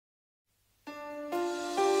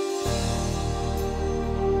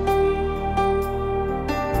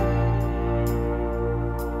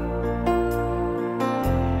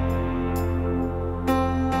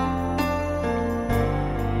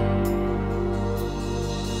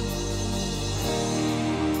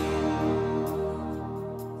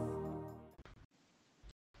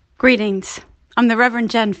Greetings. I'm the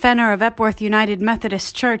Reverend Jenn Fenner of Epworth United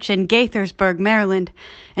Methodist Church in Gaithersburg, Maryland,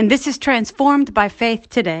 and this is Transformed by Faith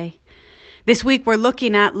Today. This week we're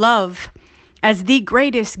looking at love as the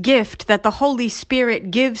greatest gift that the Holy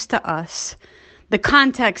Spirit gives to us. The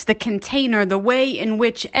context, the container, the way in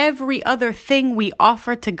which every other thing we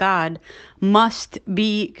offer to God must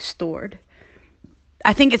be stored.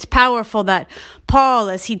 I think it's powerful that Paul,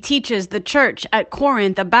 as he teaches the church at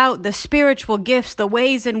Corinth about the spiritual gifts, the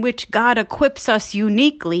ways in which God equips us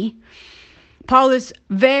uniquely, Paul is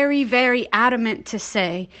very, very adamant to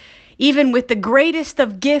say, even with the greatest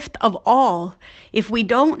of gift of all, if we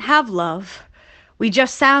don't have love, we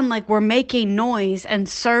just sound like we're making noise and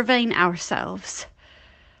serving ourselves.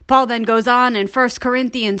 Paul then goes on in 1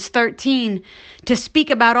 Corinthians 13 to speak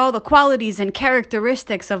about all the qualities and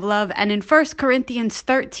characteristics of love. And in 1 Corinthians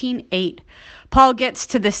 13:8, Paul gets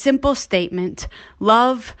to the simple statement,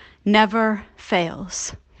 love never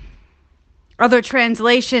fails. Other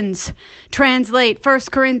translations translate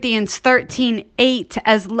 1 Corinthians 13:8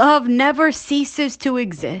 as love never ceases to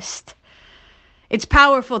exist. It's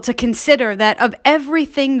powerful to consider that of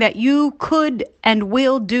everything that you could and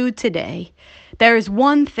will do today, there is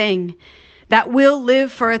one thing that will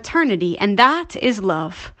live for eternity, and that is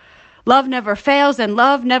love. Love never fails, and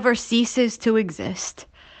love never ceases to exist.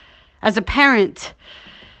 As a parent,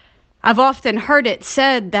 I've often heard it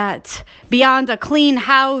said that beyond a clean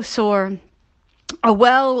house or a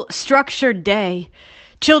well-structured day,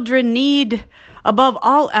 children need, above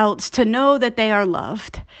all else, to know that they are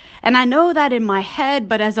loved. And I know that in my head,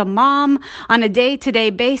 but as a mom on a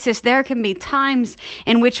day-to-day basis, there can be times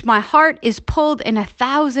in which my heart is pulled in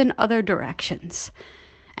 1,000 other directions.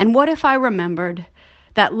 And what if I remembered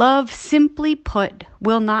that love, simply put,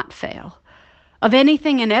 will not fail? Of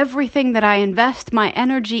anything and everything that I invest my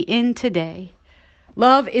energy in today,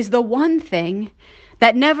 love is the one thing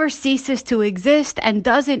that never ceases to exist and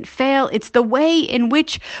doesn't fail. It's the way in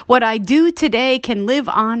which what I do today can live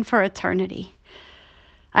on for eternity.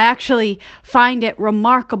 I actually find it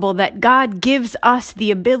remarkable that God gives us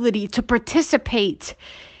the ability to participate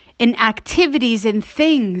in activities and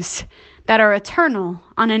things that are eternal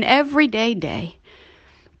on an everyday day.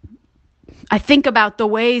 I think about the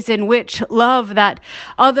ways in which love that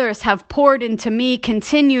others have poured into me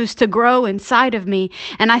continues to grow inside of me.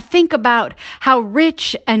 And I think about how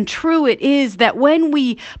rich and true it is that when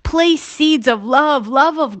we place seeds of love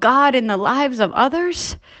of God in the lives of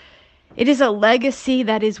others, it is a legacy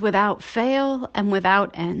that is without fail and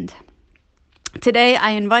without end. Today,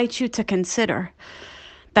 I invite you to consider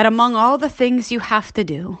that among all the things you have to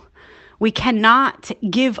do, we cannot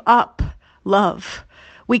give up love.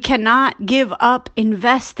 We cannot give up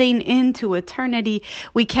investing into eternity.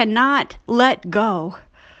 We cannot let go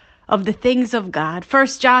of the things of God. 1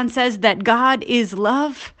 John says that God is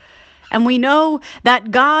love, and we know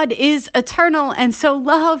that God is eternal, and so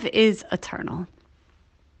love is eternal.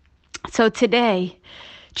 So today,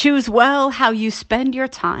 choose well how you spend your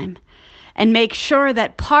time and make sure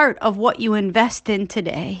that part of what you invest in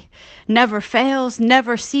today never fails,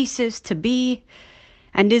 never ceases to be,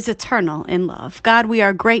 and is eternal in love. God, we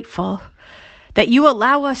are grateful that you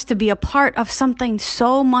allow us to be a part of something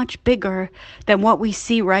so much bigger than what we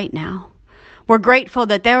see right now. We're grateful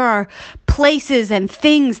that there are places and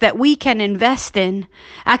things that we can invest in,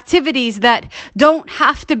 activities that don't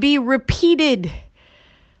have to be repeated,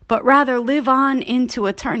 but rather live on into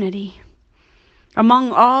eternity.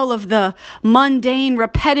 Among all of the mundane,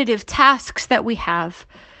 repetitive tasks that we have,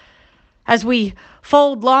 as we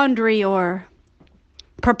fold laundry or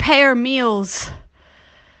prepare meals,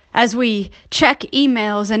 as we check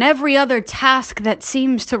emails and every other task that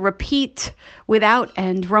seems to repeat without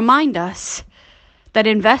end, remind us that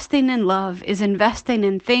investing in love is investing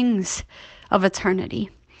in things of eternity.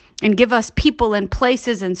 And give us people and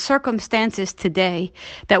places and circumstances today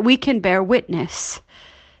that we can bear witness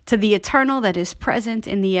to the eternal that is present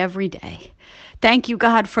in the everyday. Thank you,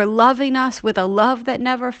 God, for loving us with a love that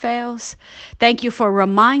never fails. Thank you for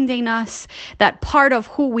reminding us that part of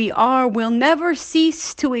who we are will never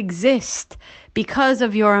cease to exist because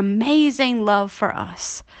of your amazing love for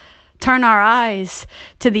us. Turn our eyes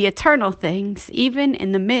to the eternal things, even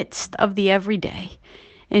in the midst of the everyday.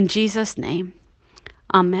 In Jesus' name.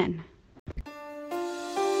 Amen.